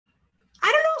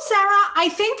Sarah, I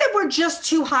think that we're just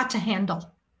too hot to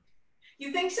handle.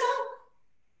 You think so?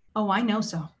 Oh, I know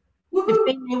so. If Woohoo.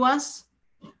 they knew us,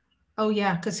 oh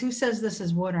yeah, because who says this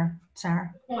is water,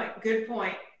 Sarah? Good point. Good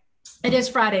point. It is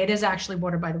Friday. It is actually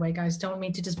water, by the way, guys. Don't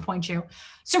mean to disappoint you.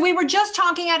 So we were just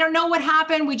talking. I don't know what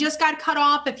happened. We just got cut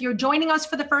off. If you're joining us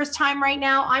for the first time right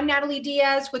now, I'm Natalie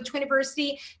Diaz with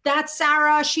Twiniversity. That's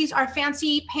Sarah. She's our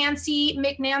fancy pantsy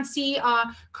McNancy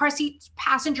car seat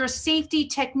passenger safety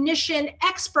technician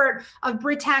expert of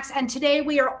Britax. And today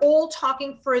we are all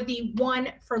talking for the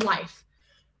One4Life.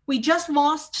 We just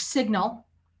lost signal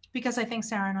because I think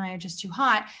Sarah and I are just too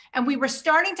hot. And we were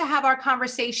starting to have our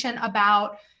conversation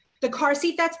about the car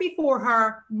seat that's before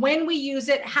her, when we use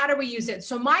it, how do we use it?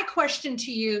 So my question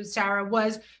to you, Sarah,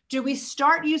 was, do we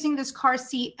start using this car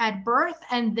seat at birth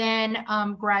and then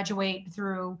graduate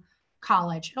through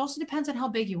college? It also depends on how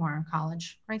big you are in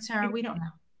college, right, Sarah? We don't know.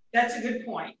 That's a good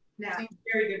point. Now,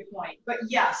 very good point. But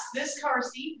yes, this car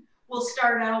seat will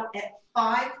start out at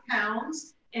 5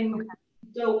 pounds and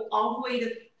go all the way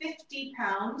to 50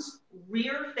 pounds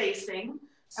rear facing.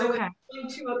 So it's going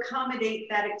to accommodate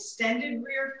that extended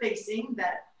rear facing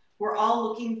that we're all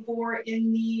looking for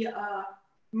in the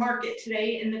market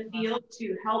today in the field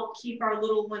to help keep our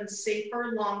little ones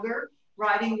safer longer,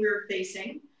 riding rear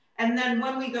facing. And then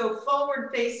when we go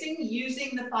forward facing,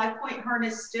 using the 5-point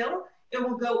harness still, it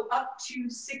will go up to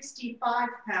 65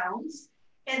 pounds.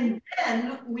 And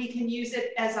then we can use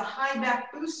it as a high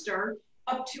back booster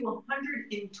up to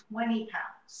 120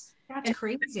 pounds. That's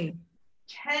crazy.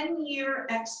 10-year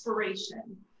expiration.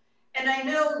 And I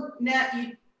know, Nat,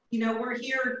 you know, we're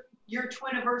here, your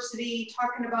Twiniversity,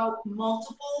 talking about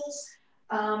multiples,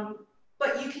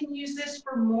 but you can use this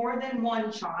for more than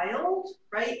one child,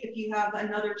 right? If you have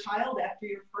another child after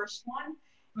your first one.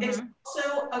 It's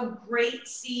also a great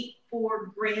seat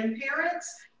for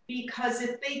grandparents because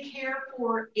if they care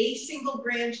for a single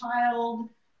grandchild,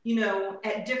 you know,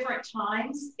 at different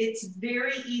times, it's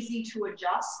very easy to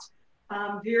adjust.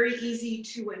 Very easy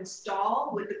to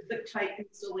install with the Clicktight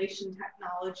installation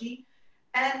technology.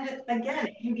 And again,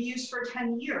 it can be used for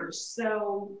 10 years.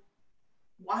 So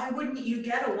why wouldn't you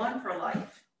get a One4Life?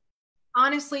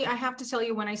 Honestly, I have to tell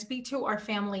you, when I speak to our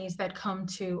families that come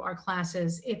to our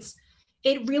classes,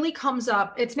 it really comes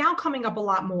up. It's now coming up a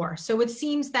lot more. So it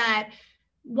seems that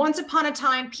once upon a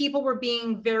time, people were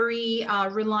being very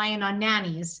reliant on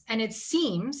nannies. And it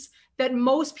seems that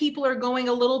most people are going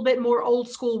a little bit more old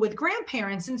school with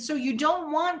grandparents. And so you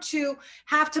don't want to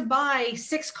have to buy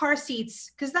 6 car seats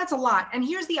because that's a lot. And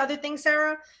here's the other thing,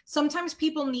 Sarah, sometimes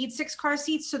people need 6 car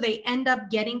seats. So they end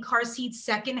up getting car seats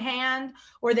secondhand,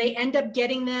 or they end up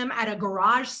getting them at a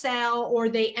garage sale, or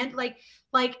they end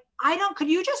could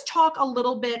you just talk a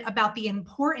little bit about the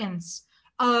importance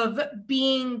of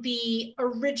being the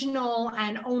original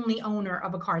and only owner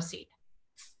of a car seat?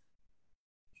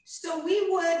 So we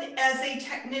would, as a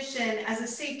technician, as a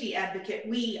safety advocate,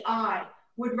 I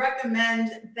would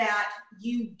recommend that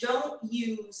you don't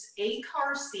use a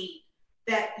car seat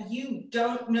that you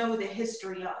don't know the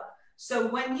history of. So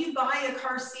when you buy a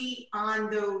car seat on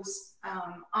those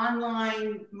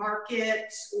online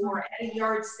markets or at a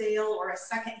yard sale or a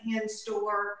secondhand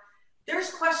store, there's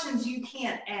questions you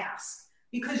can't ask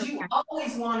because you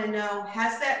always want to know,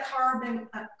 has that car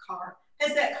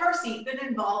seat been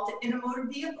involved in a motor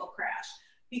vehicle crash?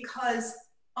 Because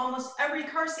almost every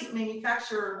car seat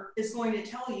manufacturer is going to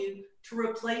tell you to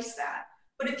replace that.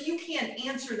 But if you can't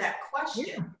answer that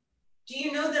question, do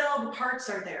you know that all the parts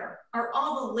are there? Are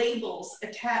all the labels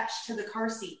attached to the car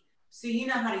seat so you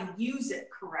know how to use it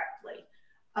correctly?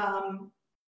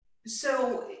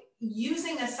 So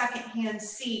using a secondhand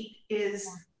seat is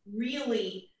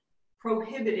really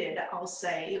prohibited, I'll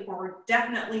say, or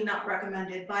definitely not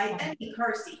recommended by any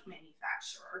car seat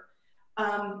manufacturer.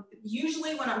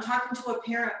 Usually when I'm talking to a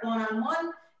parent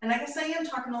one-on-one, and I guess I am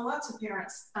talking to lots of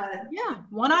parents.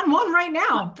 One-on-one right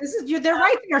now. They're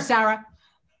right there, Sarah.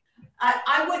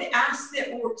 I would ask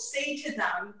that, or say to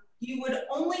them, you would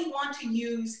only want to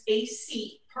use a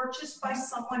seat purchased by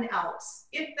someone else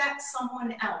if that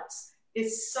someone else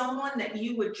is someone that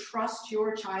you would trust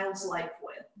your child's life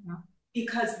with.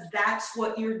 Because that's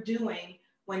what you're doing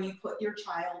when you put your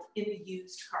child in a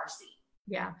used car seat.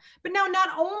 Yeah. But now,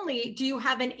 not only do you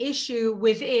have an issue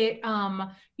with it,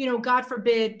 God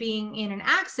forbid, being in an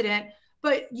accident,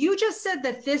 but you just said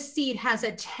that this seat has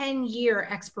a 10-year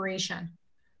expiration.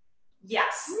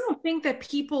 Yes. I don't think that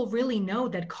people really know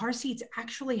that car seats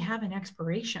actually have an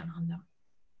expiration on them.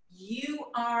 You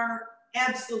are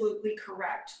absolutely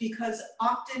correct, because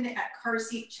often at car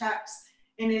seat checks,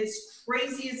 and as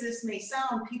crazy as this may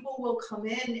sound, people will come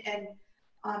in and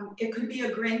It could be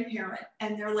a grandparent,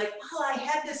 and they're like, well, I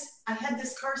had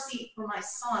this car seat for my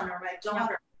son or my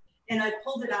daughter, and I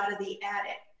pulled it out of the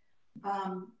attic.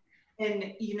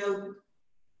 And you know,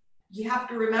 you have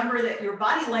to remember that your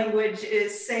body language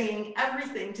is saying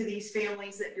everything to these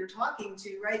families that you're talking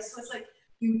to, right? So it's like,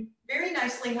 you very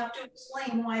nicely have to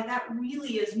explain why that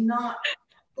really is not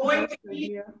going to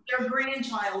keep their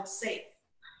grandchild safe.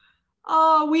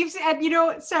 Oh, we've said, you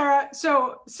know, Sarah,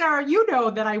 so Sarah, you know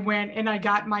that I went and I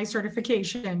got my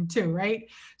certification too, right?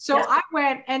 So Yes. I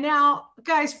went, and now,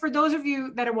 guys, for those of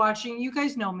you that are watching, you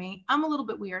guys know me, I'm a little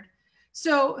bit weird.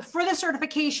 So for the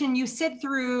certification, you sit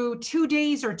through 2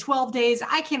 days or 12 days.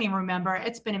 I can't even remember.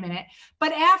 It's been a minute.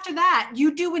 But after that,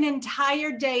 you do an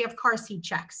entire day of car seat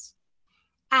checks.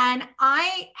 And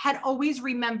I had always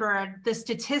remembered the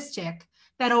statistic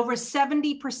that over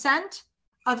 70%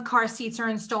 of car seats are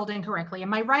installed incorrectly.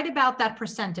 Am I right about that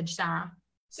percentage, Sarah?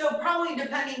 So probably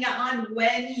depending on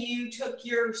when you took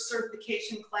your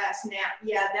certification class, Nat,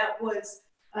 yeah, that was,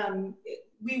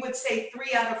 we would say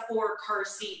 3 out of 4 car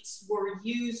seats were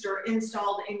used or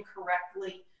installed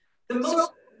incorrectly.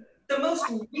 The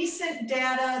most recent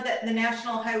data that the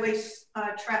National Highway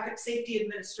Traffic Safety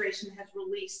Administration has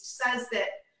released says that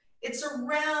it's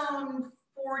around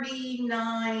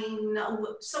 49,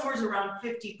 somewhere around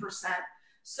 50%.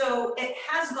 So it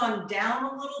has gone down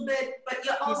a little bit, but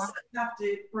you also have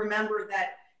to remember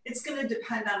that it's going to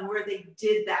depend on where they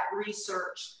did that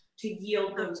research to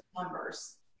yield those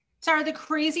numbers. Sarah, the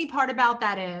crazy part about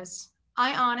that is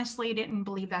I honestly didn't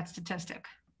believe that statistic.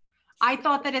 I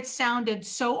thought that it sounded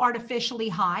so artificially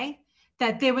high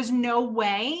that there was no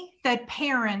way that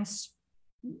parents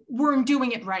weren't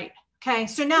doing it right. Okay.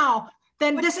 So now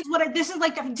then this is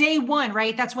like day one,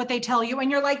 right? That's what they tell you.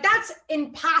 And you're like, that's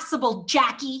impossible,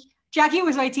 Jackie. Jackie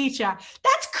was my teacher.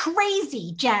 That's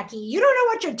crazy, Jackie. You don't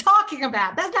know what you're talking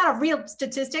about. That's not a real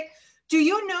statistic. Do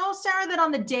you know, Sarah, that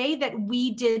on the day that we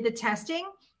did the testing,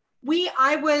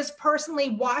 I was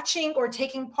personally watching or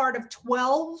taking part of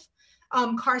 12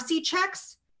 car seat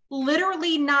checks.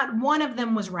 Literally not one of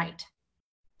them was right.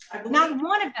 Not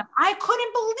one of them. I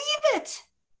couldn't believe it.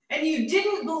 And you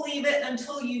didn't believe it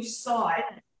until you saw it.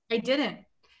 I didn't.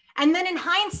 And then in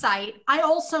hindsight, I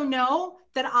also know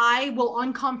that I will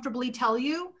uncomfortably tell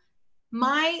you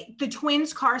the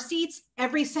twins' car seats,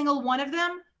 every single one of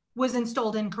them was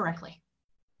installed incorrectly.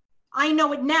 I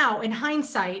know it now in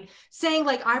hindsight, saying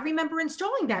like, I remember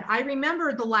installing that. I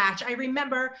remember the latch. I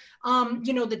remember,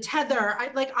 you know, the tether.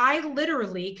 I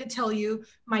literally could tell you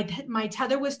my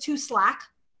tether was too slack.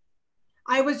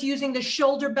 I was using the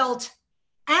shoulder belt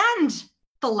and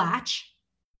the latch.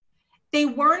 They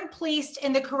weren't placed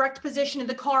in the correct position in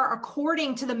the car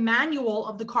according to the manual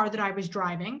of the car that I was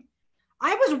driving.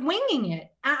 I was winging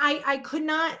it. I could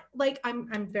not, like,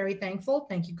 I'm very thankful.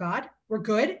 Thank you, God. We're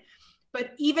good.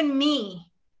 But even me,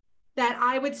 that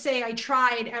I would say I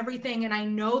tried everything and I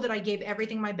know that I gave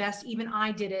everything my best, even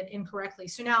I did it incorrectly.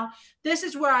 So now this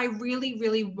is where I really,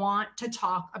 really want to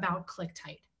talk about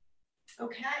Clicktight.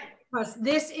 Okay. Because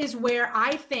this is where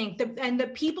I think,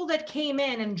 the people that came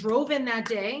in and drove in that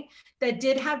day that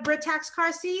did have Britax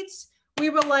car seats, we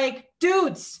were like,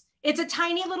 dudes, it's a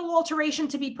tiny little alteration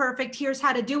to be perfect. Here's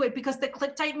how to do it, because the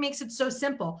Clicktight makes it so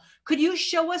simple. Could you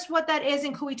show us what that is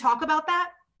and could we talk about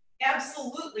that?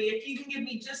 Absolutely. If you can give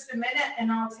me just a minute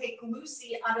and I'll take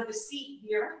Lucy out of the seat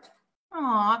here.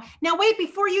 Aw, now wait,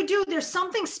 before you do, there's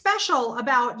something special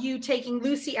about you taking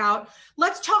Lucy out.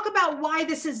 Let's talk about why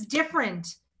this is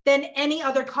different than any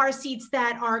other car seats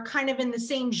that are kind of in the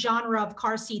same genre of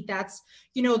car seat. That's,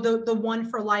 you know, the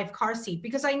One4Life car seat,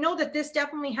 because I know that this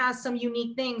definitely has some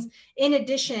unique things in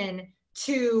addition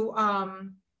to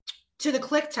the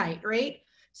Clicktight, right?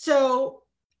 So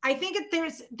I think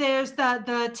there's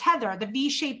the tether, the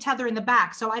V-shaped tether in the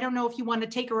back. So I don't know if you want to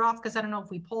take her off, because I don't know if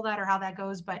we pull that or how that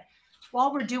goes, but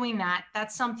while we're doing that,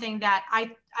 that's something that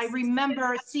I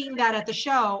remember seeing that at the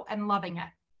show and loving it.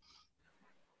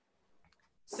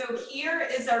 So here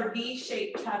is our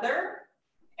V-shaped tether.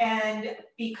 And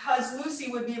because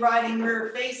Lucy would be riding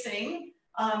rear facing,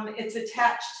 it's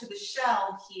attached to the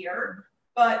shell here,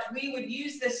 but we would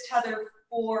use this tether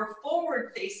for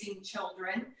forward facing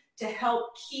children to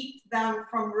help keep them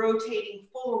from rotating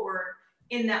forward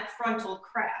in that frontal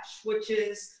crash, which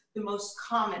is the most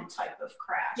common type of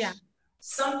crash. Yeah.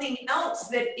 Something else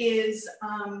that is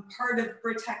part of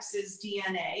Britax's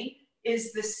DNA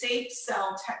is the safe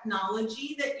cell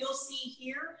technology that you'll see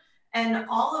here. And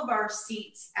all of our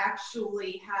seats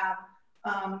actually have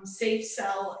safe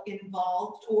cell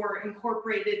involved or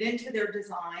incorporated into their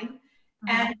design.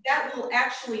 And that will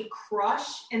actually crush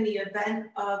in the event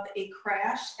of a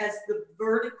crash as the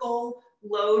vertical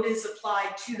load is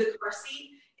applied to the car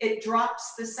seat, it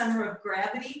drops the center of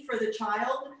gravity for the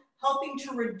child, helping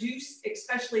to reduce,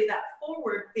 especially that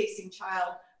forward-facing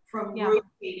child, from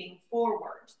rotating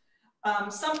forward.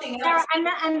 Something else.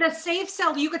 And the safe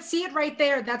cell, you could see it right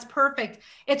there. That's perfect.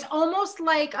 It's almost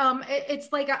like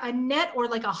it's like a net or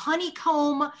like a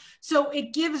honeycomb, so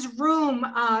it gives room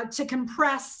to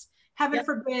compress. Heaven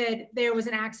forbid there was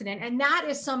an accident. And that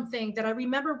is something that I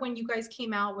remember when you guys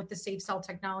came out with the safe cell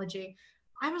technology.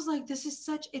 I was like, this is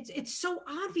such, it's so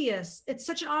obvious. It's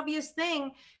such an obvious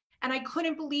thing. And I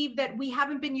couldn't believe that we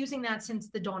haven't been using that since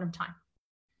the dawn of time.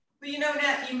 Well, you know,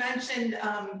 Nat, you mentioned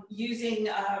using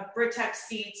Britax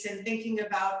seats and thinking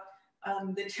about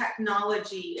the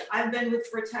technology. I've been with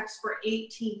Britax for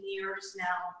 18 years now.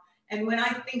 And when I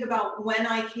think about when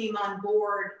I came on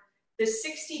board, the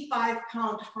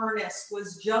 65-pound harness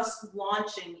was just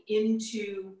launching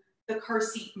into the car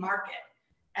seat market.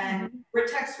 And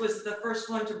Britax was the first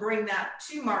one to bring that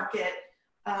to market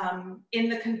in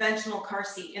the conventional car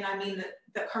seat. And I mean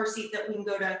the car seat that we can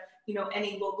go to, you know,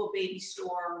 any local baby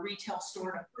store or retail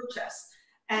store to purchase.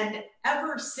 And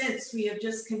ever since, we have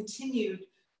just continued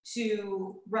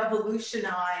to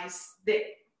revolutionize the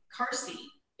car seat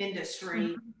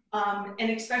industry, and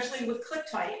especially with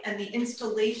Clicktight and the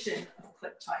installation of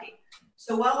Clicktight.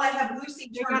 So while I have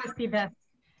Lucy, you gotta see this.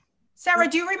 Sarah,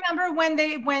 do you remember when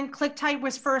Clicktight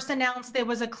was first announced? There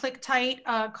was a Clicktight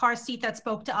car seat that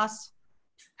spoke to us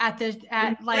at a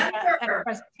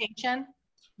presentation.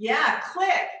 Yeah,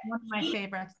 Click. One of my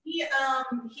favorites. He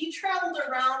traveled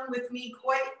around with me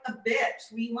quite a bit.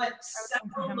 We went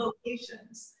several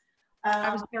locations.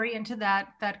 I was very into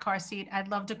that car seat. I'd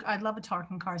love a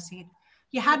talking car seat.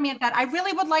 You had me at that. I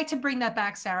really would like to bring that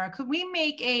back, Sarah. Could we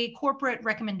make a corporate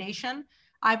recommendation?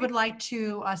 I would like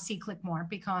to see Click more,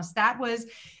 because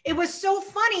it was so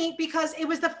funny, because it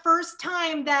was the first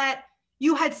time that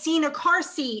you had seen a car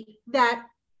seat that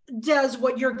does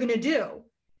what you're going to do.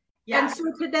 Yeah. And so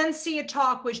to then see it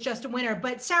talk was just a winner.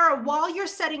 But Sarah, while you're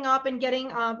setting up and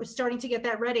starting to get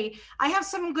that ready, I have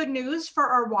some good news for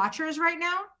our watchers right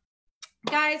now.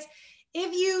 Guys,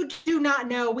 if you do not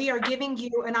know, we are giving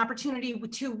you an opportunity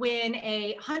to win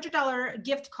a $100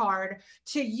 gift card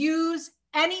to use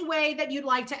any way that you'd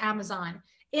like to Amazon.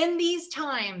 In these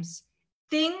times,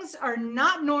 things are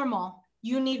not normal.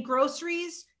 You need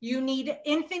groceries, you need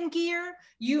infant gear,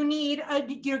 you need,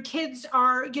 your kids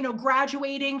are, you know,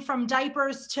 graduating from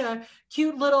diapers to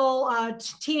cute little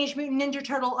Teenage Mutant Ninja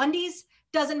Turtle undies,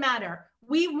 doesn't matter.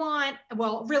 We want,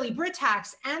 well, really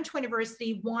Britax and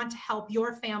Twiniversity want to help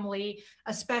your family,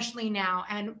 especially now.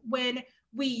 And when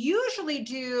we usually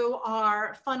do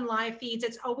our fun live feeds,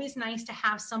 it's always nice to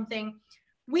have something.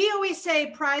 We always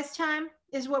say prize time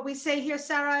is what we say here,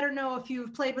 Sarah. I don't know if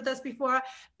you've played with us before,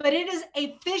 but it is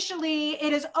officially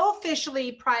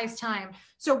prize time.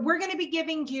 So we're going to be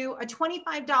giving you a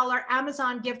 $25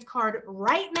 Amazon gift card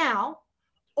right now.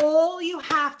 All you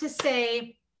have to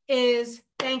say is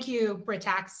thank you,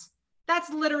 Britax. That's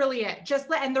literally it.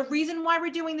 And the reason why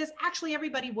we're doing this, actually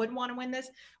everybody would want to win this.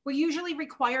 We usually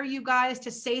require you guys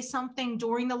to say something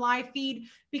during the live feed,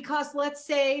 because let's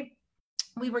say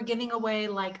we were giving away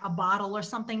like a bottle or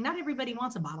something. Not everybody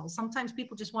wants a bottle. Sometimes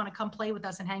people just want to come play with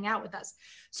us and hang out with us.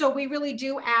 So we really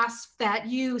do ask that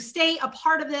you stay a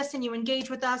part of this and you engage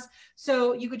with us.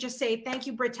 So you could just say, thank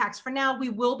you, Britax. For now, we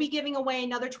will be giving away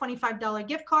another $25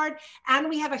 gift card. And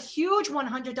we have a huge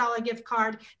 $100 gift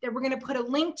card that we're going to put a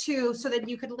link to so that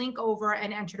you could link over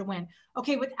and enter to win.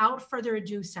 Okay, without further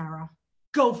ado, Sarah,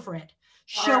 go for it.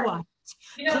 Show us.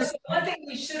 You know, so one thing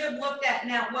we should have looked at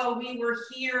now, well, we were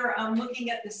here looking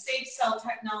at the safe cell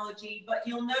technology, but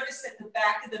you'll notice at the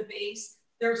back of the base,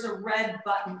 there's a red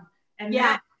button. And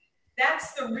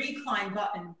that's the recline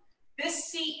button. This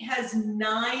seat has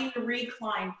 9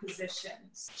 recline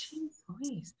positions.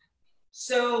 Jeez.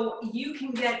 So you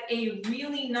can get a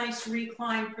really nice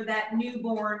recline for that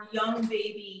newborn young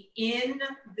baby in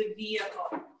the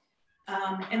vehicle.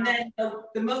 And then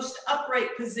the most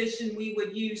upright position we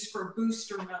would use for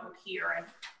booster mode here. And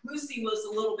Lucy was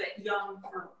a little bit young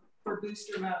for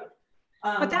booster mode.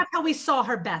 But that's how we saw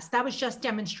her best. That was just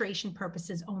demonstration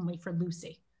purposes only for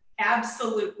Lucy.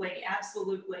 Absolutely,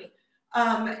 absolutely.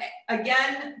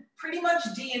 Again, pretty much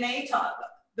DNA top.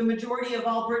 The majority of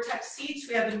all Britax seats,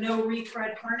 we have a no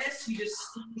re-thread harness. You just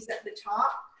squeeze at the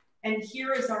top. And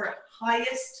here is our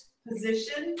highest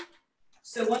position.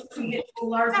 So once we get to a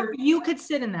larger, you could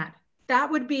sit in that.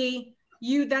 That would be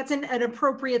you. That's an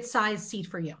appropriate size seat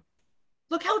for you.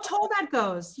 Look how tall that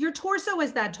goes. Your torso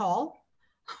is that tall.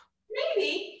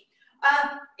 Maybe.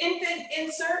 Infant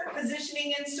insert,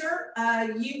 positioning insert.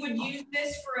 You would use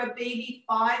this for a baby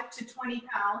 5 to 20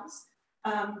 pounds.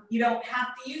 You don't have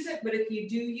to use it, but if you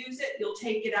do use it, you'll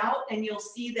take it out and you'll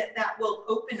see that that will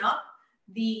open up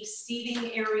the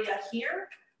seating area here,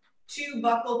 2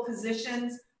 buckle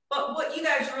positions. But what you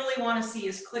guys really want to see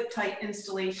is Clicktight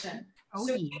installation. Oh,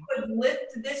 so yeah. you would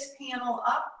lift this panel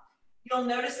up. You'll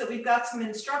notice that we've got some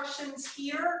instructions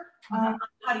here on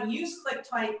how to use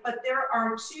Clicktight, but there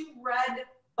are 2 red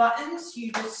buttons.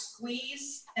 You just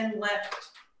squeeze and lift.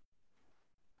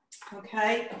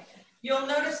 Okay. You'll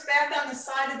notice back on the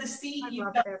side of the seat,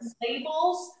 you've got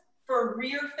labels for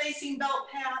rear-facing belt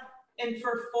path and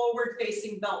for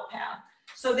forward-facing belt path.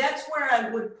 So that's where I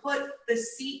would put the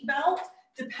seat belt,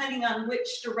 depending on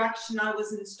which direction I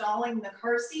was installing the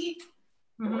car seat.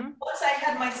 Once I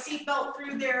had my seat belt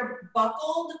through there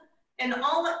buckled, and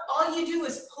all you do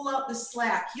is pull out the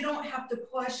slack. You don't have to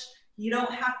push. You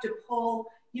don't have to pull.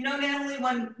 You know, Natalie,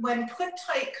 when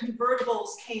Clicktight convertibles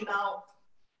came out,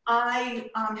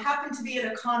 I happened to be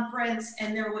at a conference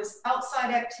and there was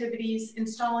outside activities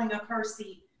installing a car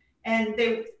seat, and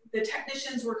the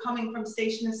technicians were coming from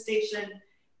station to station,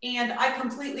 and I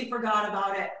completely forgot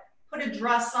about it. Put a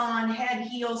dress on, had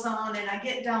heels on, and I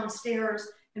get downstairs,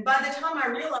 and by the time I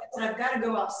realized that I've got to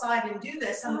go outside and do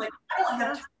this, I'm like, I don't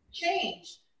have time to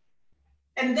change.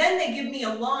 And then they give me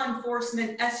a law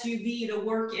enforcement SUV to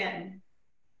work in.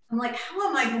 I'm like, how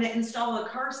am I going to install a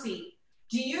car seat?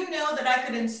 Do you know that I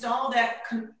could install that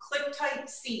Clicktight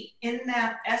seat in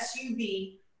that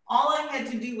SUV? All I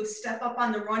had to do was step up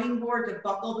on the running board to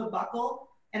buckle,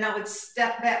 and I would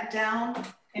step back down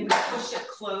and push it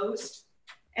closed.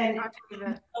 And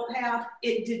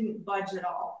it didn't budge at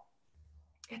all.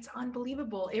 It's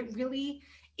unbelievable.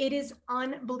 It is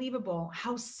unbelievable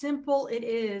how simple it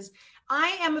is.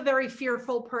 I am a very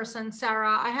fearful person,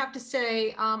 Sarah. I have to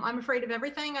say, I'm afraid of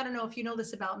everything. I don't know if you know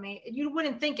this about me. You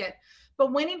wouldn't think it,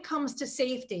 but when it comes to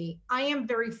safety, I am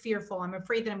very fearful. I'm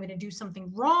afraid that I'm going to do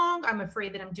something wrong. I'm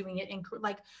afraid that I'm doing it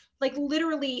like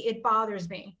literally it bothers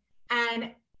me.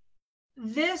 And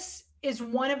this is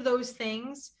one of those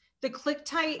things, the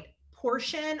Clicktight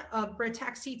portion of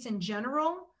Britax seats in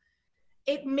general,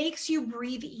 it makes you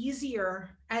breathe easier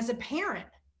as a parent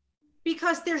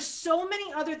because there's so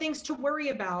many other things to worry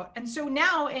about. And so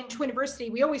now in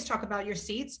Twiniversity, we always talk about your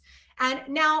seats. And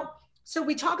now, so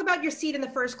we talk about your seat in the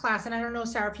first class. And I don't know,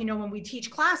 Sarah, if you know, when we teach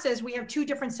classes, we have 2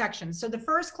 different sections. So the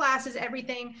first class is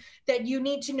everything that you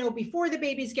need to know before the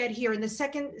babies get here. And the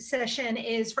second session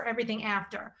is for everything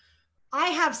after. I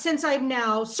have, since I'm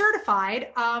now certified,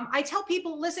 I tell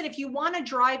people, listen, if you want to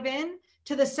drive in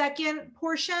to the second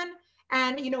portion,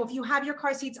 and you know, if you have your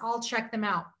car seats, I'll check them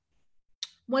out.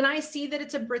 When I see that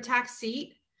it's a Britax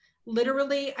seat,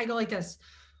 literally, I go like this.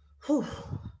 Whew.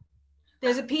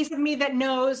 There's a piece of me that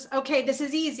knows, okay, this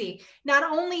is easy. Not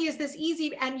only is this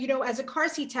easy, and you know, as a car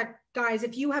seat tech, guys,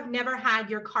 if you have never had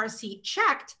your car seat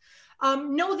checked,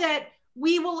 know that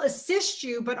we will assist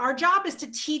you, but our job is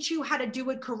to teach you how to do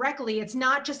it correctly. It's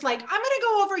not just like, I'm going to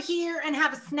go over here and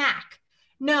have a snack.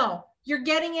 No, you're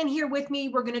getting in here with me.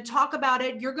 We're going to talk about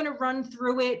it. You're going to run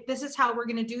through it. This is how we're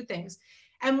going to do things.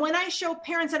 And when I show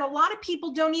parents, and a lot of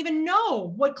people don't even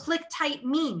know what Clicktight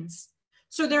means.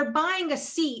 So they're buying a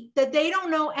seat that they don't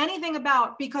know anything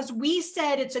about because we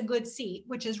said it's a good seat,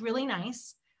 which is really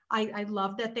nice. I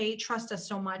love that they trust us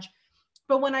so much.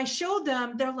 But when I showed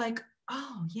them, they're like,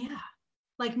 oh yeah.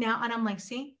 Like now, and I'm like,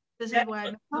 see, this is what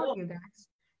I've been telling you guys.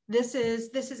 This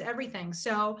is everything.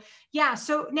 So yeah.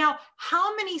 So now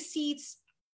how many seats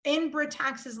in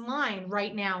Britax's line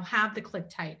right now have the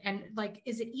Clicktight? And like,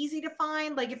 is it easy to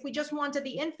find? Like if we just wanted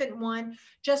the infant one,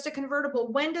 just a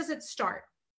convertible, when does it start?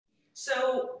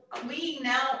 So we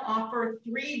now offer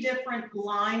 3 different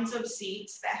lines of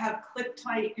seats that have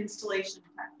Clicktight installation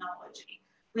technology.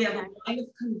 We have a line of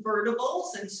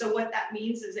convertibles, and so what that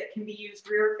means is it can be used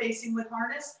rear-facing with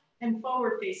harness and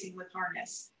forward-facing with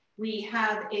harness. We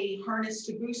have a harness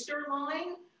to booster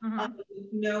line,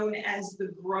 known as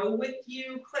the Grow With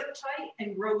You Clicktight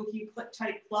and Grow With You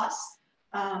Clicktight Plus.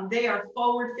 They are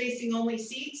forward-facing only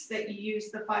seats that you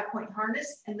use the 5-point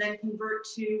harness and then convert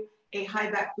to a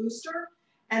high-back booster.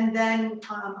 And then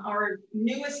our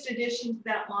newest addition to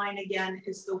that line, again,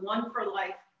 is the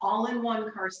One4Life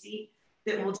all-in-one car seat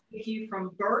that will take you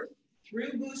from birth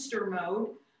through booster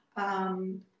mode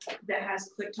that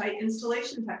has Clicktight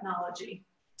installation technology.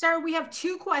 Sarah, we have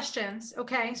 2 questions.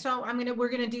 Okay, so we're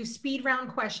gonna do speed round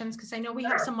questions because I know we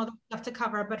have some other stuff to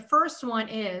cover. But first one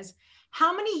is,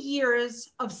 how many years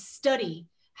of study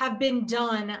have been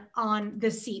done on the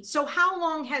seat? So how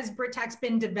long has Britax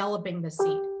been developing the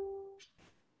seat?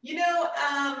 You know,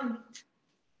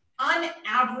 on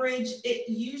average, it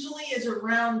usually is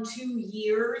around 2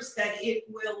 years that it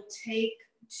will take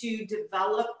to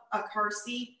develop a car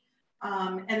seat.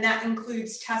 And that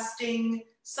includes testing.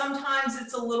 Sometimes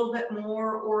it's a little bit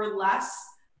more or less,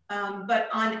 but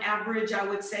on average, I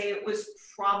would say it was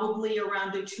probably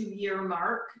around a 2-year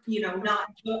mark. You know,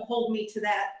 don't hold me to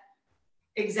that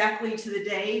exactly to the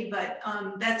day, but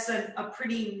that's a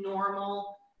pretty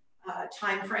normal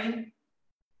time frame.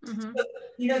 Mm-hmm. So,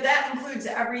 you know, that includes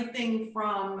everything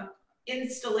from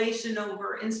installation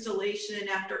over installation and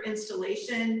after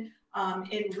installation,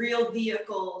 in real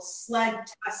vehicles, sled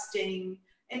testing.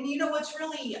 And you know what's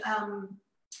really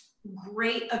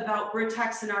great about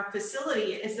Britax in our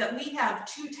facility is that we have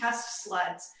 2 test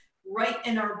sleds right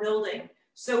in our building.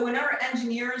 So when our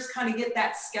engineers kind of get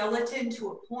that skeleton to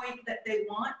a point that they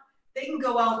want, they can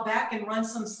go out back and run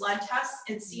some sled tests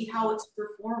and see how it's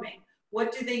performing.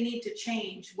 What do they need to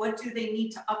change? What do they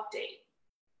need to update?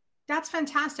 That's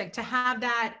fantastic. To have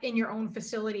that in your own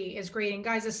facility is great. And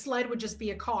guys, a sled would just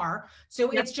be a car.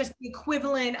 So Yep. It's just the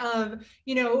equivalent of,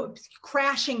 you know,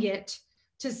 crashing it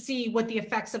to see what the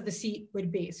effects of the seat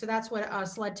would be. So that's what a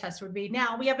sled test would be.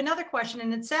 Now we have another question,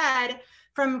 and it said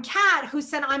from Kat, who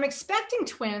said, I'm expecting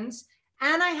twins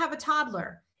and I have a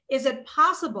toddler. Is it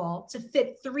possible to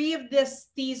fit 3 of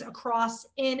these across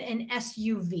in an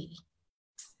SUV?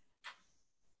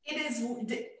 It is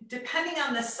depending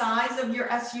on the size of your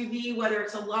SUV, whether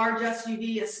it's a large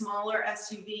SUV, a smaller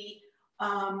SUV,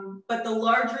 but the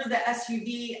larger the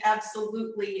SUV,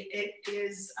 absolutely it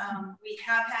is. We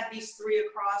have had these 3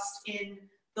 across in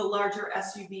the larger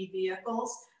SUV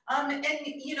vehicles. And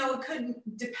you know, it could,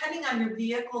 depending on your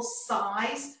vehicle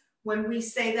size, when we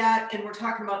say that and we're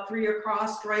talking about 3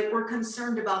 across, right, we're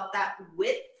concerned about that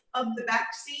width of the back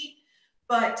seat.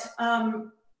 But,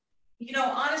 you know,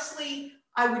 honestly,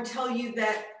 I would tell you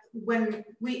that when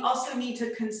we also need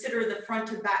to consider the front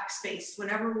to back space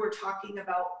whenever we're talking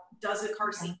about, does a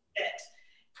car seat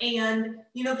fit? And,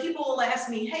 you know, people will ask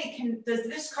me, hey, does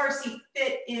this car seat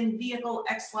fit in vehicle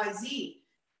XYZ?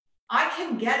 I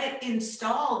can get it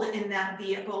installed in that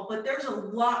vehicle, but there's a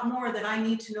lot more that I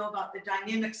need to know about the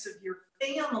dynamics of your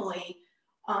family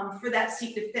for that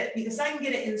seat to fit, because I can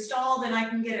get it installed and I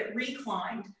can get it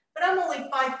reclined, but I'm only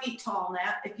 5 feet tall,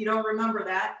 Nat, if you don't remember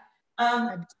that.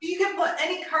 You can put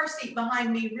any car seat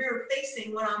behind me rear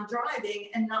facing when I'm driving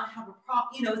and not have a problem,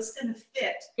 you know, it's going to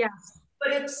fit. Yes.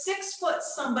 But if 6 foot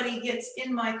somebody gets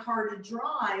in my car to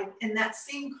drive and that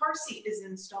same car seat is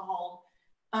installed,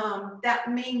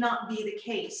 that may not be the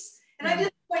case. And I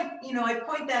just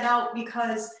point that out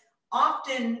because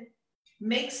often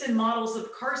makes and models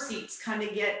of car seats kind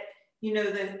of get, you know,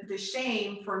 the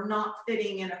shame for not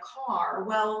fitting in a car.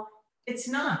 Well, it's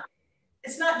not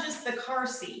just the car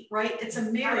seat, right? It's a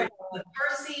marriage of the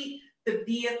car seat, the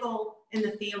vehicle, and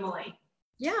the family.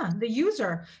 Yeah, the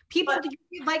user. People,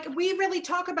 like, we really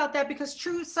talk about that because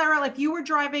true, Sarah, if you were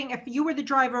driving, if you were the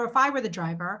driver, if I were the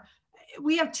driver,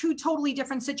 we have 2 totally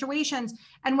different situations.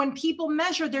 And when people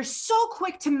measure, they're so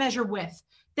quick to measure width.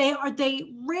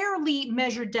 They rarely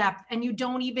measure depth, and you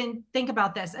don't even think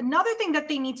about this. Another thing that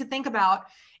they need to think about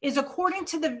is according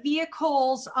to the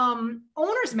vehicle's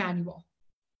owner's manual.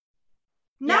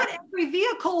 Not every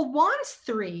vehicle wants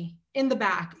 3 in the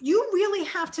back. You really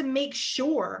have to make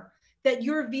sure that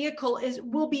your vehicle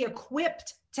will be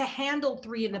equipped to handle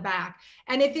 3 in the back.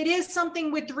 And if it is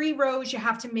something with 3 rows, you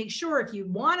have to make sure if you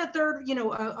want a third, you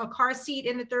know, a car seat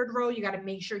in the 3rd row, you got to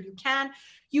make sure you can.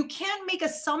 You can't make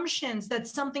assumptions that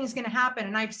something's going to happen.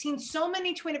 And I've seen so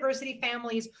many Twiniversity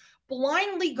families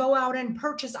blindly go out and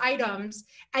purchase items,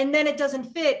 and then it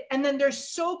doesn't fit. And then they're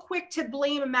so quick to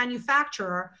blame a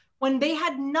manufacturer when they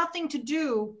had nothing to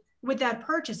do with that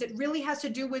purchase. It really has to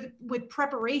do with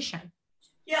preparation.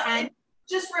 Yeah, and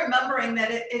just remembering that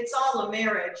it's all a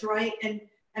marriage, right? And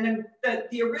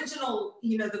the original,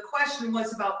 you know, the question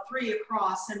was about 3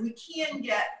 across, and we can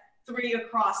get 3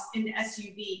 across in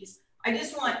SUVs. I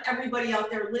just want everybody out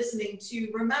there listening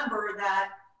to remember that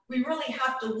we really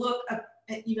have to look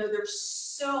at, you know, there's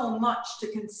so much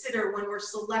to consider when we're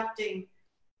selecting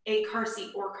a car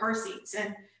seat or car seats.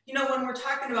 And, you know, when we're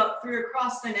talking about 3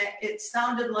 across, and it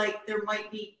sounded like there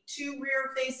might be 2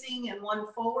 rear facing and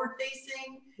 1 forward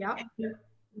facing. Yeah.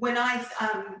 When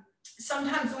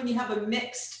sometimes when you have a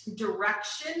mixed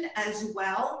direction as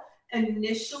well,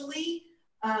 initially,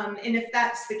 and if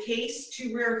that's the case,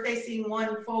 2 rear facing,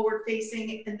 1 forward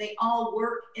facing, and they all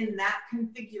work in that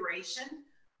configuration.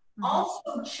 Mm-hmm.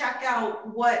 Also check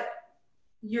out what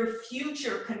your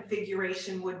future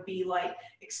configuration would be like,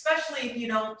 especially if you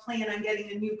don't plan on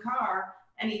getting a new car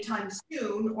anytime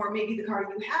soon, or maybe the car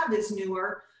you have is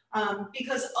newer,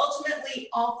 because ultimately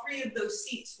all 3 of those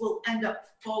seats will end up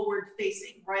forward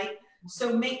facing, right?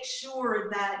 So make sure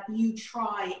that you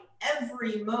try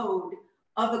every mode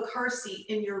of a car seat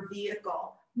in your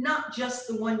vehicle, not just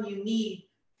the one you need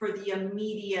for the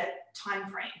immediate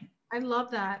time frame. I love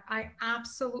that. I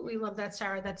absolutely love that,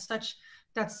 Sarah. That's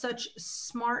such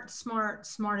smart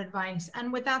advice.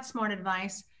 And with that smart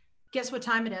advice, guess what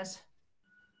time it is?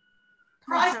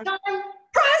 Prize time.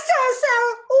 Process,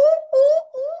 Sarah. Ooh, ooh,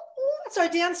 ooh, ooh. It's our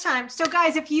dance time. So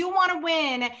guys, if you want to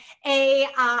win a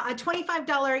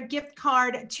 $25 gift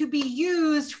card to be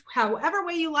used however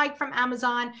way you like from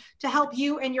Amazon to help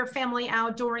you and your family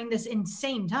out during this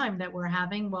insane time that we're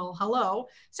having. Well, hello,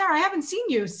 Sarah, I haven't seen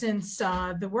you since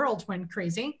the world went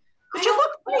crazy, but you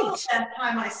look great. That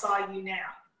time I saw you now.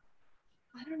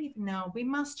 I don't even know.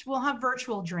 We'll have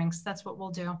virtual drinks. That's what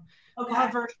we'll do. Okay.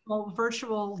 We'll have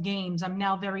virtual games. I'm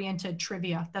now very into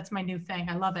trivia. That's my new thing.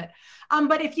 I love it.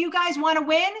 But if you guys want to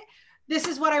win, this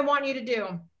is what I want you to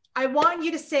do. I want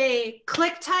you to say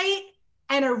Clicktight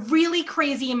and a really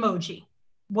crazy emoji,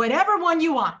 whatever one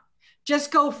you want.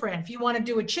 Just go for it. If you want to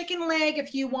do a chicken leg,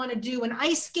 if you want to do an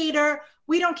ice skater,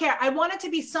 we don't care. I want it to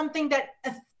be something that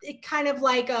it kind of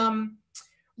like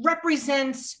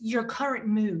represents your current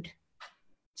mood.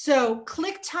 So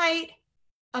Clicktight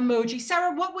emoji.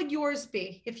 Sarah, what would yours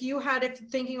be? If you had it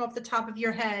thinking off the top of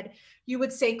your head, you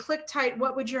would say Clicktight.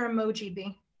 What would your emoji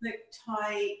be?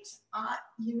 Clicktight.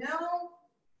 You know,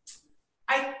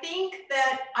 I think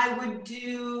that I would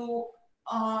do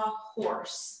a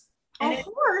horse. And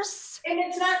horse? And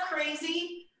it's not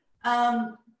crazy,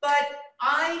 but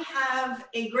I have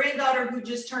a granddaughter who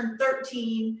just turned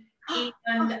 13,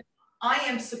 and I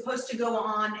am supposed to go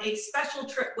on a special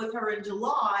trip with her in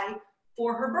July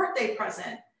for her birthday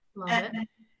present. And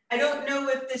I don't know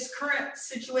if this current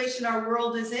situation our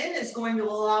world is in is going to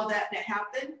allow that to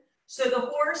happen. So the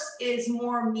horse is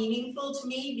more meaningful to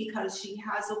me because she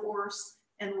has a horse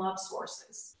and loves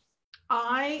horses.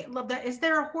 I love that. Is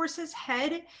there a horse's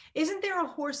head? Isn't there a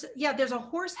horse? Yeah, there's a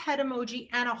horse head emoji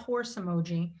and a horse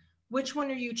emoji. Which one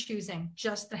are you choosing?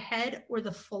 Just the head or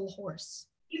the full horse?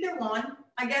 Either one.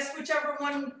 I guess whichever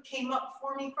one came up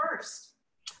for me first.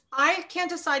 I can't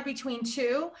decide between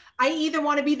two. I either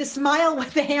want to be the smile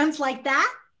with the hands like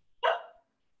that,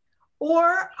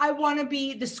 or I want to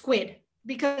be the squid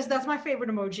because that's my favorite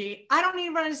emoji. I don't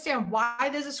even understand why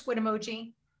there's a squid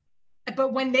emoji,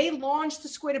 but when they launched the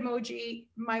squid emoji,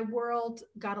 my world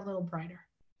got a little brighter.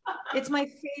 It's my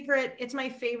favorite. It's my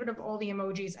favorite of all the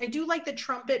emojis. I do like the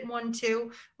trumpet one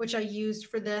too, which I used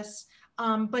for this.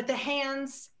 But the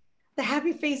hands, the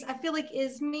happy face, I feel like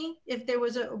is me. If there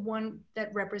was a one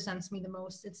that represents me the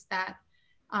most, it's that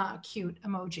cute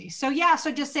emoji. So yeah,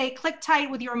 so just say Clicktight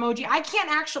with your emoji. I can't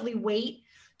actually wait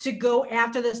to go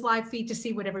after this live feed to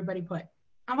see what everybody put.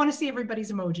 I want to see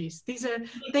everybody's emojis. These are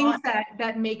things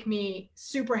that make me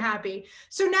super happy.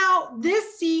 So now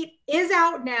this seat is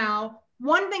out now.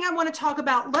 One thing I want to talk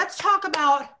about, let's talk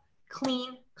about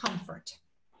clean comfort.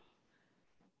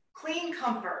 Clean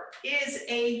comfort is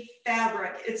a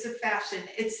fabric. It's a fashion.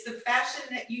 It's the fashion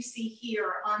that you see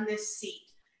here on this seat.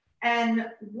 And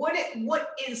what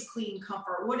is clean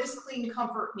comfort? What does clean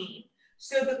comfort mean?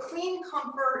 So the clean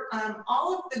comfort,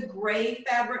 all of the gray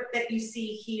fabric that you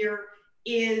see here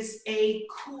is a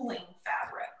cooling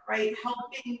fabric, right?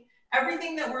 Helping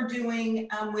everything that we're doing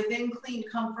within clean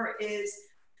comfort is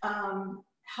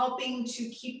helping to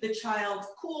keep the child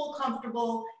cool,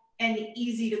 comfortable, and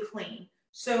easy to clean.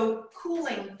 So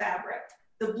cooling fabric,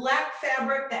 the black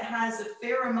fabric that has a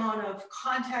fair amount of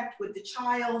contact with the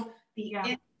child, the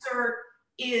insert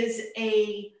is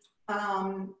a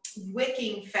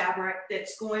wicking fabric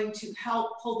that's going to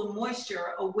help pull the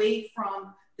moisture away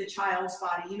from the child's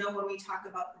body. You know, when we talk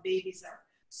about the babies are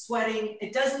sweating,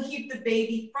 it doesn't keep the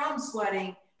baby from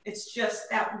sweating. It's just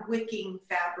that wicking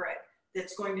fabric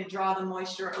that's going to draw the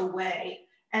moisture away.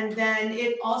 And then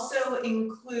it also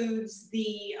includes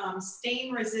the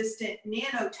stain-resistant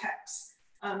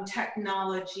Nanotex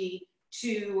technology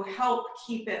to help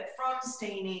keep it from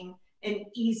staining and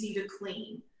easy to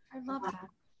clean. I love that.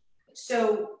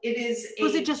 So it is.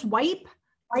 Was it just wipe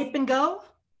and go?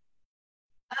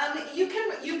 You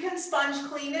can sponge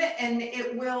clean it and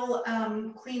it will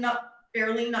clean up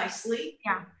fairly nicely.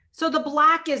 Yeah. So the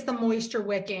black is the moisture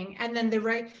wicking, and then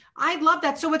I love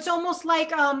that. So it's almost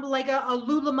like a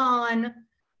Lululemon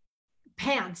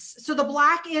pants. So the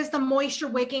black is the moisture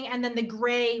wicking, and then the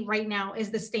gray right now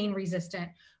is the stain resistant,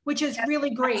 which is really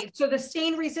great. So the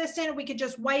stain resistant, we could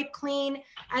just wipe clean,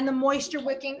 and the moisture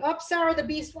wicking. Oh, Sarah, the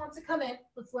beast wants to come in.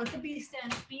 Let's let the beast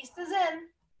in. Beast is in.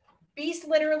 Beast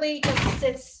literally just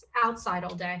sits outside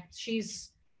all day.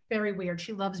 She's Very weird.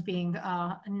 She loves being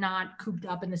not cooped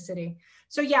up in the city.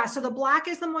 So yeah, so the black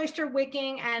is the moisture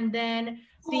wicking, and then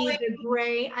the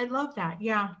gray. I love that.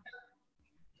 Yeah.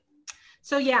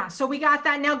 So yeah, so we got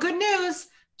that. Now, good news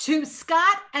to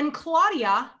Scott and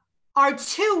Claudia, our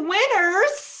two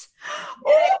winners.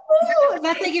 Ooh,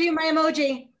 that's I give you my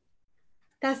emoji.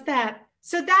 That's that.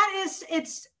 So that is,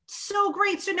 it's so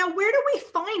great. So now where do we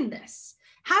find this?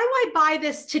 How do I buy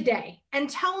this today? And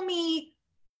tell me,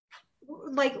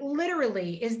 like,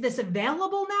 literally, is this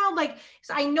available now? Like,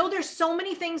 I know there's so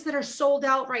many things that are sold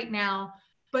out right now,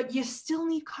 but you still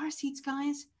need car seats,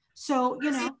 guys. So,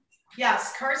 you know.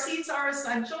 Yes, car seats are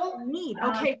essential. Neat.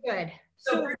 Okay, good.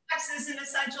 So Britax is an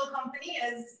essential company,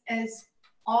 as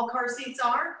all car seats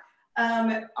are.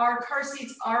 Our car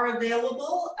seats are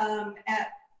available at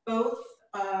both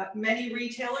many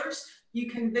retailers. You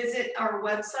can visit our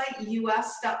website,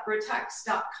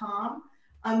 us.britax.com.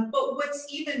 But what's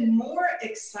even more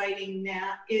exciting,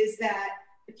 Nat, is that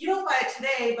if you don't buy it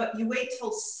today, but you wait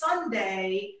till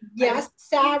Sunday. Yes,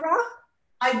 Sarah?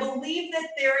 I believe that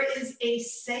there is a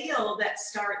sale that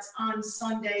starts on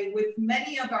Sunday with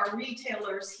many of our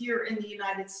retailers here in the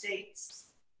United States.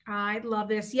 I love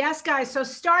this. Yes, guys. So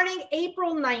starting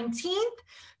April 19th,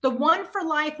 the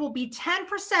One4Life will be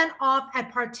 10% off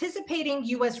at participating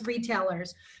US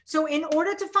retailers. So in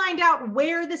order to find out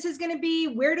where this is going to be,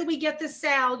 where do we get this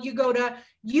sale, you go to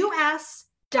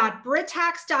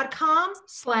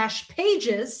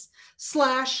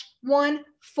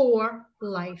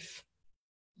us.britax.com/pages/One4Life.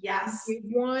 Yes.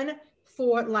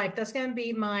 One4Life. That's going to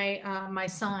be my my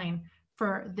sign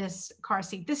for this car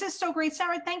seat. This is so great,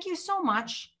 Sarah. Thank you so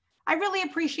much. I really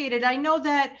appreciate it. I know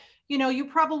that, you know, you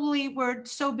probably were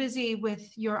so busy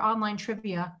with your online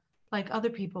trivia like other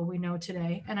people we know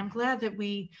today. And I'm glad that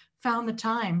we found the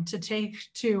time to take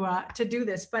to do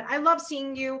this. But I love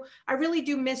seeing you. I really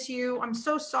do miss you. I'm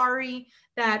so sorry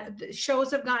that the shows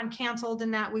have gotten canceled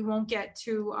and that we won't get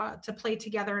to play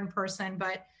together in person.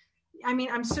 But I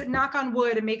mean, I'm so, knock on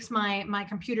wood, it makes my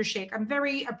computer shake. I'm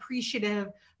very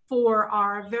appreciative for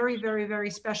our very, very,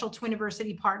 very special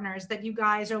Twiniversity partners that you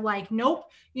guys are like, nope,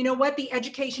 you know what? The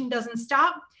education doesn't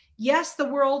stop. Yes, the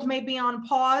world may be on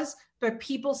pause, but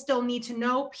people still need to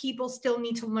know, people still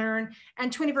need to learn.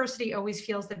 And Twiniversity always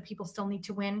feels that people still need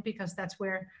to win, because that's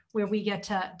where we get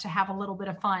to have a little bit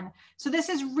of fun. So this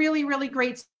is really, really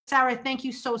great. Sarah, thank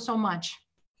you so, so much.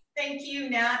 Thank you,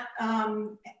 Nat.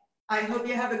 I hope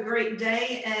you have a great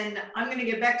day, and I'm going to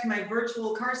get back to my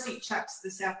virtual car seat checks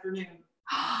this afternoon.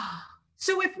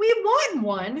 So if we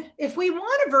want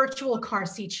a virtual car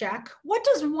seat check, what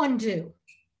does one do?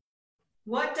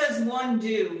 What does one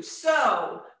do?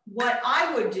 So what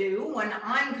I would do when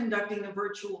I'm conducting a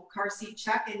virtual car seat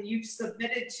check, and you've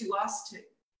submitted to us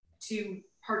to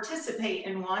participate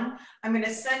in one, I'm going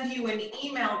to send you an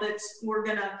email we're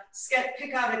going to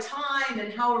pick out a time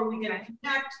and how are we going to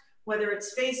connect, whether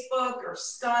it's Facebook or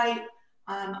Skype.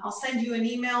 I'll send you an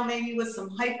email maybe with some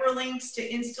hyperlinks to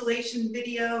installation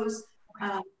videos.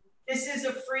 This is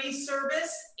a free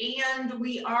service, and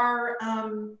we are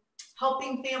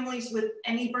helping families with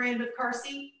any brand of car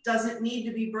seat. Doesn't need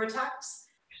to be Britax.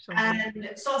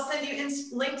 And so I'll send you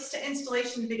links to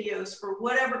installation videos for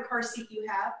whatever car seat you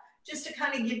have, just to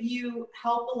kind of give you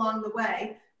help along the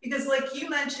way. Because like you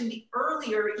mentioned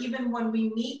earlier, even when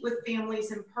we meet with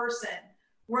families in person,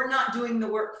 we're not doing the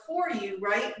work for you,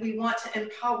 right? We want to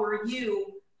empower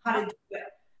you how to do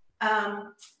it.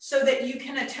 So that you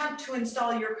can attempt to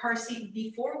install your car seat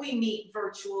before we meet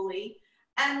virtually.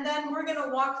 And then we're going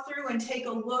to walk through and take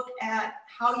a look at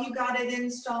how you got it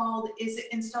installed. Is it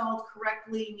installed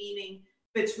correctly? Meaning,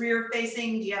 if it's rear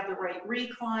facing, do you have the right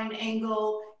recline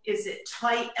angle? Is it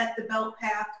tight at the belt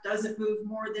path? Does it move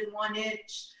more than 1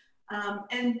 inch?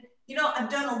 And you know, I've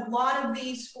done a lot of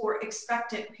these for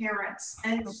expectant parents.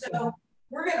 And so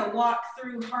we're going to walk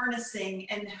through harnessing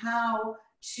and how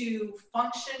to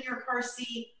function your car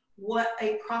seat, what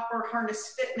a proper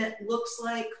harness fitment looks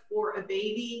like for a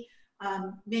baby.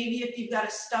 Maybe if you've got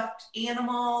a stuffed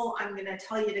animal, I'm going to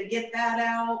tell you to get that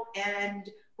out, and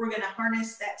we're going to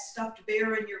harness that stuffed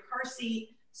bear in your car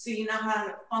seat so you know how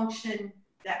to function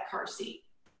that car seat.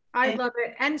 I love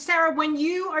it. And Sarah, when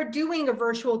you are doing a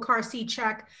virtual car seat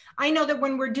check, I know that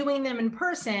when we're doing them in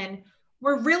person,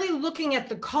 we're really looking at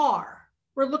the car.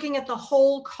 We're looking at the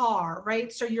whole car, right?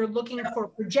 So you're looking for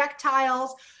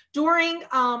projectiles. During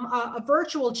a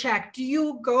virtual check, do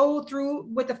you go through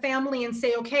with the family and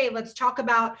say, okay, let's talk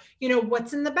about, you know,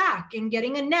 what's in the back and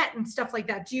getting a net and stuff like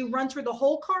that? Do you run through the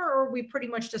whole car, or are we pretty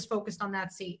much just focused on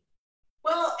that seat?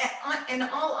 Well, in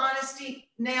all honesty,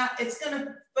 now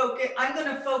I'm going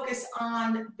to focus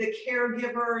on the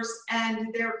caregivers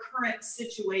and their current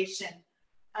situation.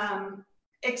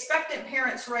 Expectant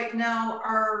parents right now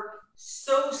are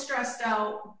so stressed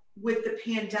out with the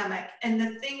pandemic and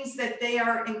the things that they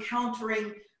are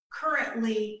encountering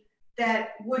currently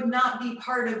that would not be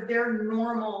part of their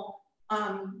normal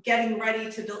getting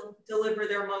ready to deliver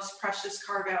their most precious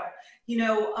cargo. You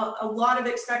know, a lot of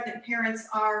expectant parents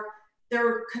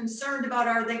they're concerned about,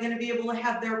 are they going to be able to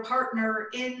have their partner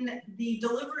in the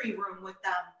delivery room with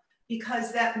them?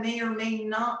 Because that may or may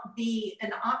not be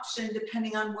an option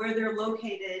depending on where they're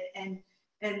located and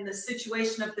the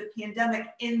situation of the pandemic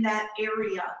in that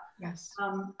area. Yes.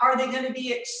 Are they going to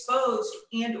be exposed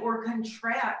and or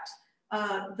contract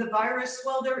the virus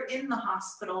while they're in the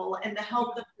hospital and the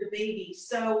health of the baby?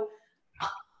 So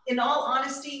in all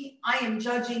honesty, I am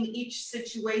judging each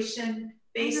situation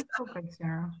based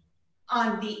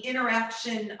on the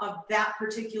interaction of that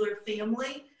particular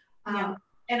family.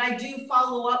 And I do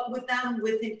follow up with them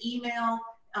with an email,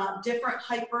 different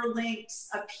hyperlinks,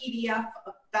 a PDF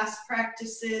of best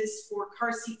practices for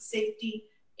car seat safety,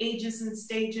 ages and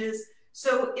stages.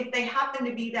 So if they happen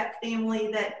to be that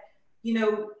family that, you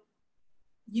know,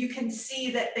 you can see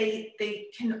that they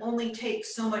can only take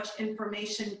so much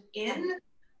information in,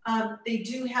 they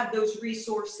do have those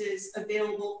resources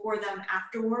available for them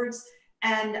afterwards.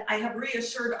 And I have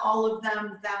reassured all of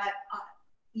them that,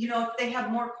 you know, if they have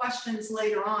more questions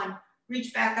later on,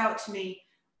 reach back out to me.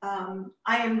 I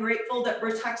am grateful that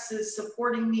Britax is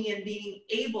supporting me and being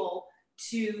able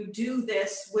to do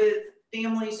this with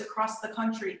families across the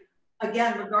country,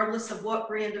 again, regardless of what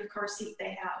brand of car seat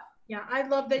they have. Yeah, I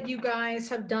love that you guys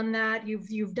have done that.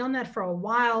 You've done that for a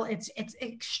while. It's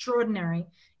extraordinary.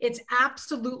 It's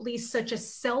absolutely such a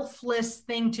selfless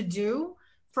thing to do.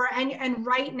 And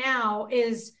right now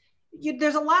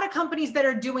there's a lot of companies that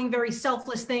are doing very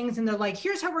selfless things and they're like,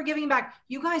 here's how we're giving back.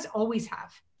 You guys always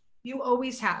have. You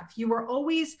always have. You're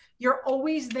always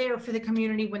there for the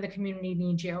community when the community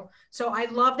needs you. So I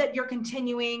love that you're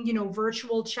continuing, you know,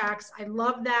 virtual checks. I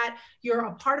love that you're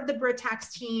a part of the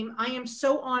Britax team. I am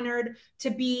so honored to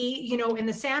be, you know, in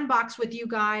the sandbox with you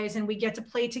guys, and we get to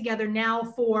play together now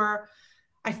for,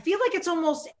 I feel like it's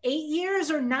almost 8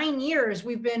 years or 9 years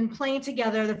we've been playing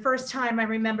together. The first time I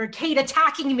remember Kate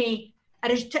attacking me at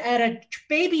a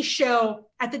baby show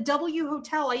at the W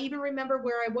Hotel. I even remember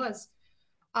where I was.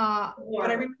 But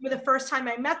I remember the first time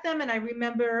I met them, and I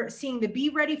remember seeing the Be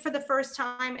Ready for the first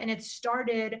time, and it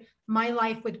started my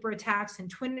life with Britax and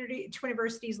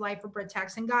Twiniversity's life with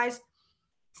Britax. And guys,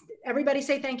 everybody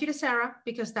say thank you to Sarah,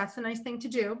 because that's the nice thing to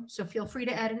do. So feel free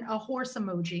to add a horse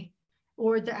emoji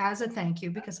or as a thank you,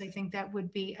 because I think that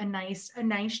would be a nice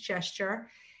gesture.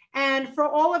 And for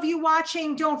all of you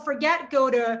watching, don't forget, go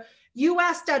to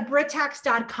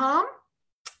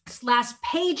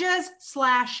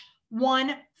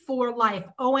us.britax.com/pages/One4Life,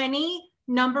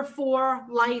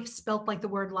 ONE4Life, spelled like the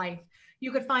word life.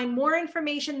 You could find more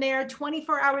information there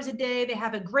 24 hours a day. They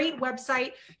have a great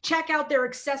website. Check out their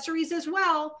accessories as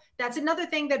well. That's another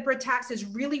thing that Britax is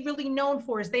really, really known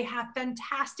for, is they have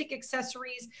fantastic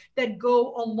accessories that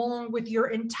go along with your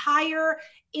entire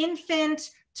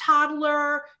infant,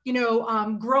 toddler, you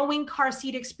know, growing car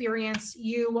seat experience.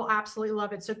 You will absolutely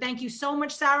love it. So thank you so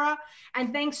much, Sarah.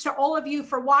 And thanks to all of you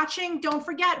for watching. Don't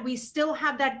forget, we still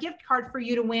have that gift card for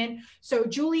you to win. So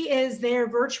Julie is there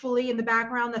virtually in the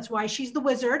background. That's why she's the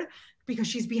wizard, because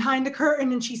she's behind the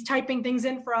curtain and she's typing things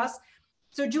in for us.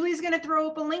 So Julie's going to throw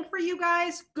up a link for you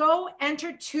guys. Go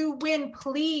enter to win,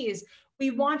 please. We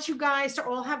want you guys to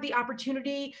all have the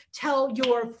opportunity. Tell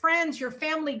your friends, your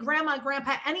family, grandma,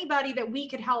 grandpa, anybody that we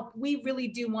could help. We really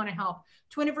do want to help.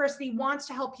 Twiniversity wants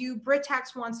to help you.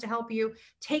 Britax wants to help you.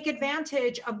 Take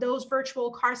advantage of those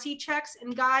virtual car seat checks.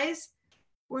 And guys,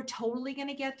 we're totally going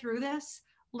to get through this.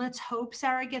 Let's hope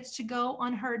Sarah gets to go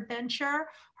on her adventure,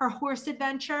 her horse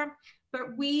adventure.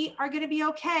 But we are going to be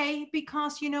okay,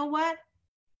 because you know what?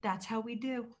 That's how we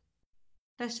do.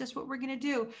 That's just what we're going to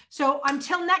do. So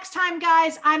until next time,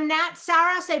 guys, I'm Nat.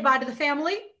 Sarah, say bye to the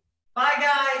family. Bye,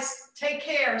 guys. Take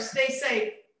care. Stay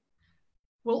safe.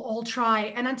 We'll all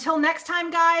try. And until next time,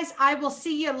 guys, I will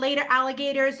see you later,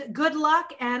 alligators. Good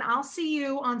luck, and I'll see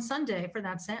you on Sunday for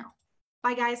that sale.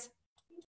 Bye, guys.